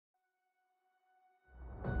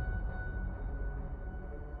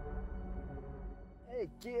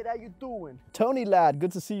Kid, how you doing? Tony, lad,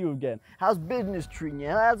 good to see you again. How's business treating you?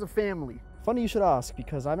 How's the family? Funny you should ask,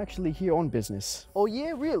 because I'm actually here on business. Oh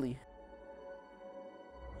yeah, really?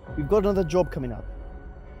 We've got another job coming up.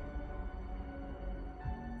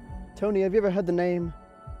 Tony, have you ever heard the name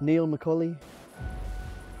Neil McCauley?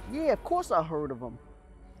 Yeah, of course I heard of him.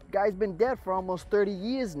 Guy's been dead for almost 30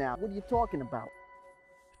 years now. What are you talking about?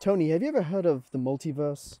 Tony, have you ever heard of the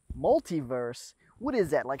multiverse? Multiverse? What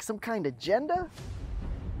is that, like some kind of agenda?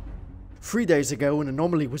 3 days ago, an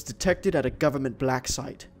anomaly was detected at a government black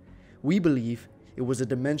site. We believe it was a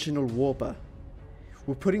dimensional warper.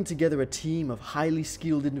 We're putting together a team of highly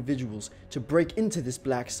skilled individuals to break into this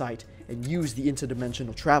black site and use the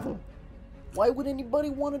interdimensional travel. Why would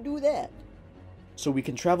anybody want to do that? So we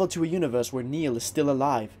can travel to a universe where Neil is still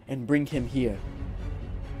alive and bring him here.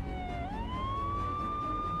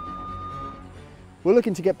 We're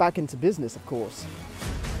looking to get back into business, of course.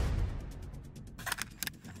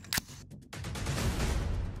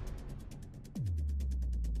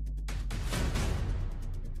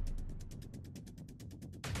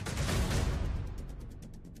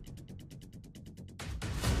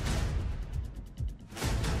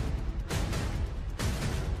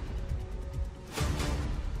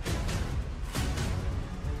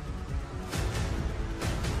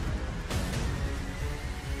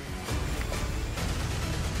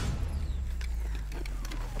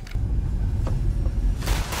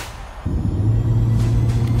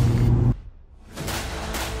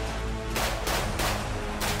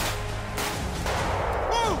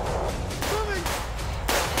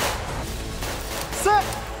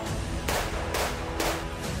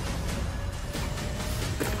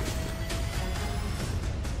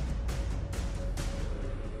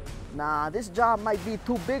 Nah, this job might be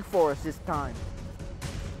too big for us this time.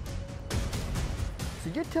 So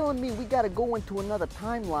you're telling me we gotta go into another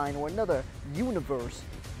timeline or another universe,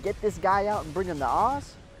 get this guy out and bring him to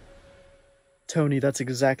Oz? Tony, that's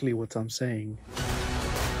exactly what I'm saying.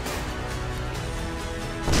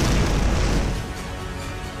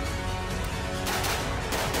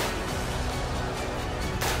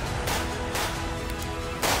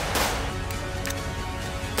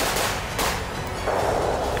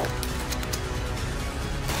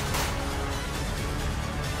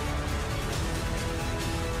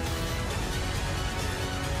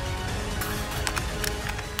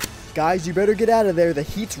 Guys, you better get out of there. The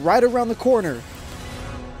heat's right around the corner.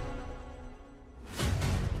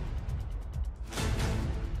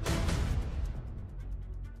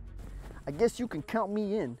 I guess you can count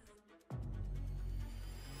me in.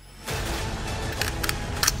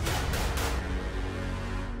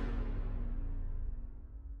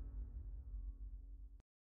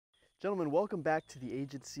 Gentlemen, welcome back to the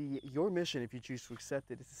agency. Your mission, if you choose to accept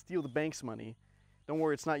it, is to steal the bank's money. Don't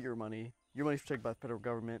worry, it's not your money. Your money's protected by the federal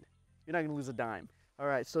government. You're not gonna lose a dime. All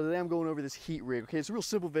right, so today I'm going over this heat rig. Okay, it's a real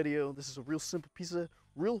simple video. This is a real simple piece of,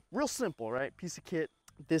 real simple, right? Piece of kit.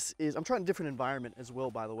 This is, I'm trying a different environment as well,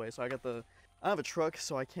 by the way. So I have a truck,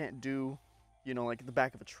 so I can't do, you know, like the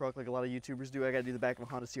back of a truck like a lot of YouTubers do. I gotta do the back of a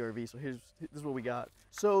Honda CR-V. So this is what we got.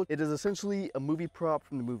 So it is essentially a movie prop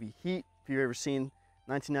from the movie Heat. If you've ever seen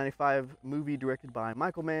 1995 movie directed by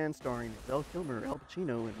Michael Mann, starring Val Kilmer, Al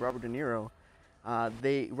Pacino, and Robert De Niro.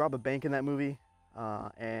 They rob a bank in that movie,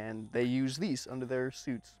 and they use these under their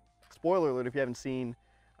suits. Spoiler alert if you haven't seen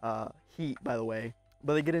Heat, by the way.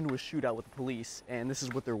 But they get into a shootout with the police, and this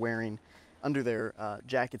is what they're wearing under their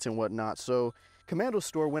jackets and whatnot. So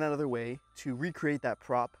Kommandostore went out of their way to recreate that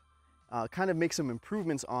prop, kind of make some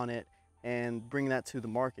improvements on it, and bring that to the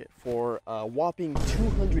market for a whopping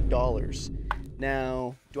 $200.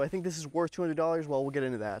 Now, do I think this is worth $200? Well, we'll get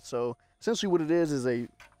into that. So essentially what it is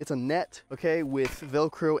it's a net, okay, with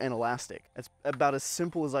Velcro and elastic. That's about as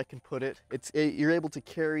simple as I can put it. You're able to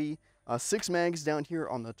carry 6 mags down here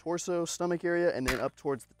on the torso, stomach area, and then up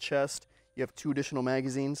towards the chest. You have 2 additional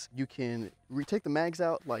magazines. You can take the mags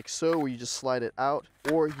out like so, where you just slide it out,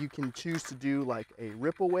 or you can choose to do like a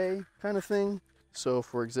rip away kind of thing. So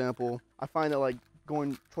for example, I find that like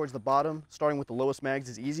going towards the bottom, starting with the lowest mags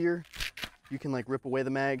is easier. You can like rip away the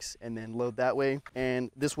mags and then load that way,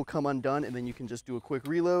 and this will come undone, and then you can just do a quick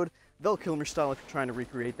reload. Val Kilmer style if you're trying to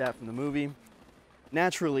recreate that from the movie.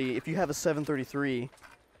 Naturally, if you have a 733,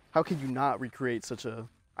 how could you not recreate such a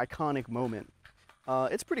iconic moment?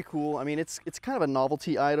 It's pretty cool. I mean, it's kind of a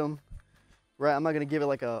novelty item, right? I'm not gonna give it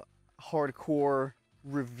like a hardcore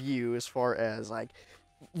review as far as like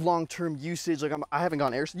long-term usage. Like I haven't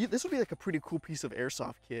gone airsoft. This would be like a pretty cool piece of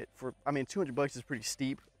airsoft kit for, I mean, $200 is pretty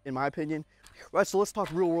steep in my opinion. Right, so let's talk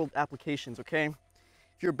real world applications, okay?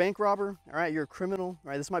 If you're a bank robber, all right, you're a criminal, all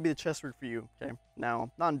right, this might be the chest rig for you, okay?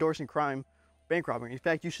 Now, not endorsing crime, bank robbery. In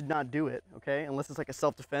fact, you should not do it, okay? Unless it's like a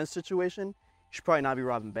self-defense situation, you should probably not be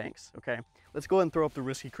robbing banks, okay? Let's go ahead and throw up the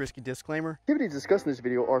risky, crisky disclaimer. Activities discussed in this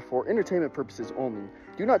video are for entertainment purposes only.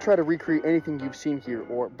 Do not try to recreate anything you've seen here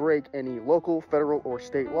or break any local, federal, or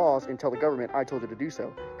state laws and tell the government I told you to do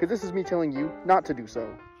so, because this is me telling you not to do so.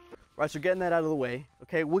 All right, so getting that out of the way,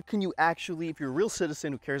 okay, what can you actually, if you're a real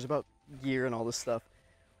citizen who cares about gear and all this stuff,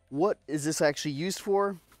 what is this actually used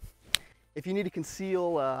for? If you need to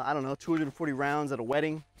conceal, I don't know, 240 rounds at a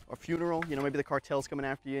wedding or funeral, you know, maybe the cartel's coming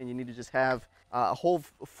after you and you need to just have a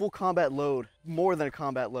full combat load, more than a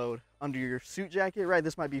combat load, under your suit jacket, right?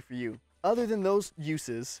 This might be for you. Other than those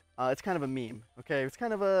uses, it's kind of a meme, okay? It's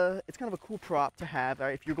kind of a cool prop to have,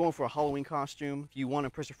 right? If you're going for a Halloween costume, if you want to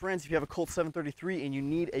impress your friends, if you have a Colt 733 and you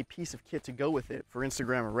need a piece of kit to go with it for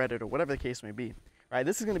Instagram or Reddit or whatever the case may be, right?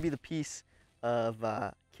 This is going to be the piece of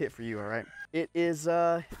kit for you, all right? It is,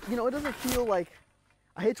 you know, it doesn't feel like,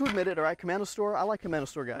 I hate to admit it, all right? Kommandostore, I like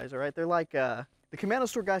Kommandostore guys, all right? They're like, the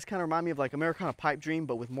Kommandostore guys kind of remind me of like Americana Pipe Dream,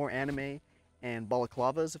 but with more anime and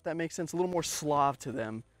balaclavas, if that makes sense. A little more Slav to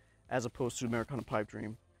them as opposed to Americana Pipe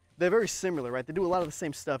Dream. They're very similar, right? They do a lot of the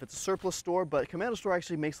same stuff. It's a surplus store, but Kommandostore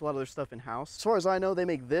actually makes a lot of their stuff in-house. As far as I know, they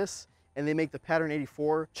make this, and they make the Pattern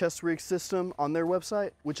 84 chest rig system on their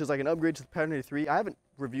website, which is like an upgrade to the Pattern 83. I haven't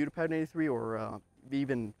reviewed a Pattern 83 or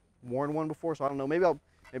even worn one before, so I don't know. Maybe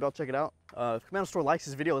I'll check it out. If Kommandostore likes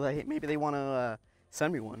this video, maybe they want to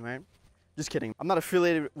send me one, right? Just kidding. I'm not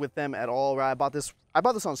affiliated with them at all, right? I bought this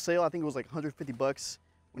on sale. I think it was like 150 bucks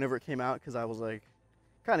whenever it came out, because I was like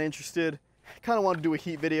kind of interested. Kind of wanted to do a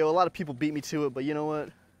heat video. A lot of people beat me to it, but you know what?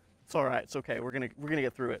 It's all right. It's okay. We're gonna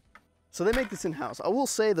get through it. So they make this in-house. I will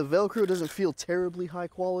say the Velcro doesn't feel terribly high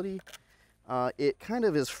quality. It kind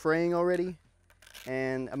of is fraying already,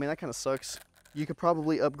 and I mean that kind of sucks. You could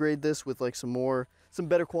probably upgrade this with like some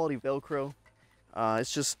better quality Velcro.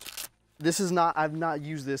 It's just, this is not, I've not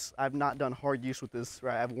used this. I've not done hard use with this,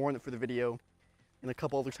 right? I've worn it for the video and a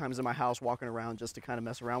couple other times in my house walking around just to kind of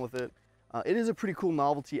mess around with it. It is a pretty cool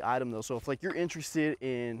novelty item though. So if like you're interested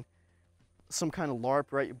in some kind of LARP,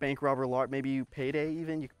 right? Bank robber LARP, maybe payday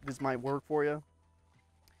even, this might work for you.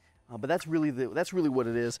 But that's really what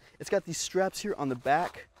it is. It's got these straps here on the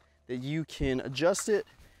back that you can adjust it.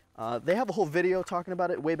 They have a whole video talking about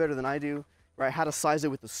it way better than I do, right? How to size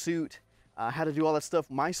it with the suit, how to do all that stuff.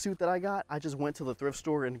 My suit that I got, I just went to the thrift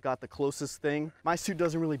store and got the closest thing. My suit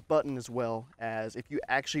doesn't really button as well as if you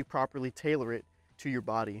actually properly tailor it to your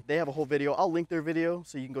body. They have a whole video. I'll link their video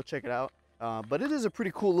so you can go check it out. But it is a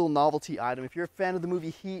pretty cool little novelty item. If you're a fan of the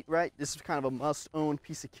movie Heat, right? This is kind of a must-own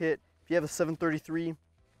piece of kit. If you have a 733,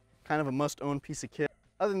 kind of a must-own piece of kit.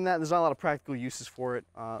 Other than that, there's not a lot of practical uses for it.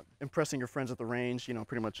 Impressing your friends at the range, you know,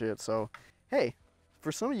 pretty much it. So, hey,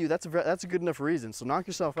 for some of you, that's a good enough reason. So knock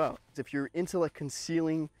yourself out. If you're into like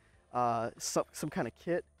concealing some kind of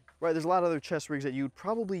kit, right? There's a lot of other chest rigs that you'd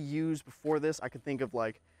probably use before this. I could think of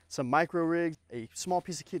like some micro rigs, a small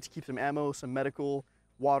piece of kit to keep some ammo, some medical,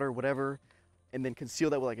 water, whatever, and then conceal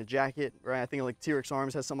that with like a jacket, right? I think like T-Rex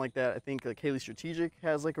Arms has something like that. I think like Haley Strategic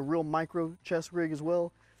has like a real micro chest rig as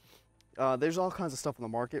well. There's all kinds of stuff on the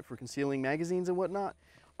market for concealing magazines and whatnot.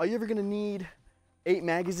 Are you ever gonna need 8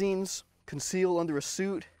 magazines concealed under a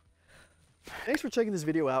suit? Thanks for checking this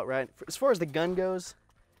video out, right? As far as the gun goes,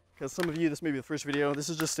 because some of you, this may be the first video, this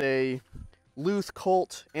is just a Luth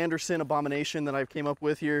Colt Anderson Abomination that I came up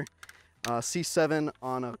with here. C7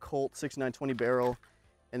 on a Colt 6920 barrel,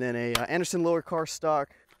 and then a Anderson lower car stock,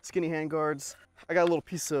 skinny handguards. I got a little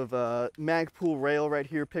piece of Magpool rail right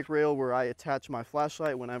here, pick rail, where I attach my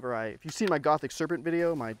flashlight whenever if you've seen my Gothic Serpent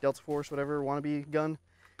video, my Delta Force, whatever, wannabe gun,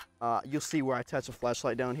 you'll see where I attach a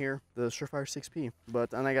flashlight down here, the Surefire 6P.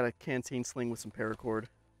 And I got a canteen sling with some paracord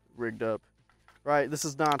rigged up. Right, this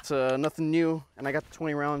is not nothing new, and I got the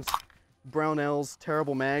 20 rounds Brownells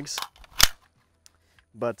terrible mags.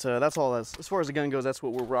 But that's all. As far as the gun goes, that's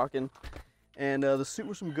what we're rocking. And the suit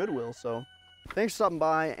was from Goodwill, so thanks for stopping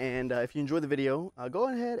by. And if you enjoyed the video, go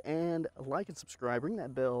ahead and like and subscribe, ring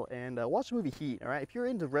that bell, and watch the movie Heat. All right, if you're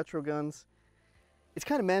into retro guns, it's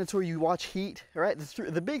kind of mandatory you watch Heat. All right,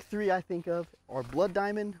 the big three I think of are Blood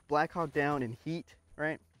Diamond, Black Hawk Down, and Heat.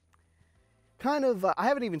 Right. Kind of, I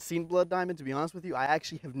haven't even seen Blood Diamond, to be honest with you. I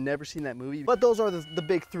actually have never seen that movie. But those are the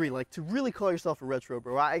big three. Like, to really call yourself a retro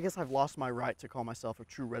bro, I guess I've lost my right to call myself a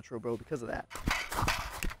true retro bro because of that.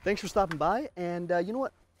 Thanks for stopping by, and you know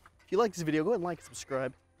what? If you like this video, go ahead and like and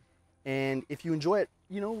subscribe. And if you enjoy it,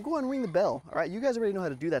 you know, go ahead and ring the bell, all right? You guys already know how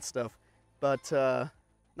to do that stuff. But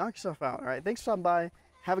knock yourself out, all right? Thanks for stopping by.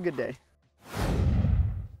 Have a good day.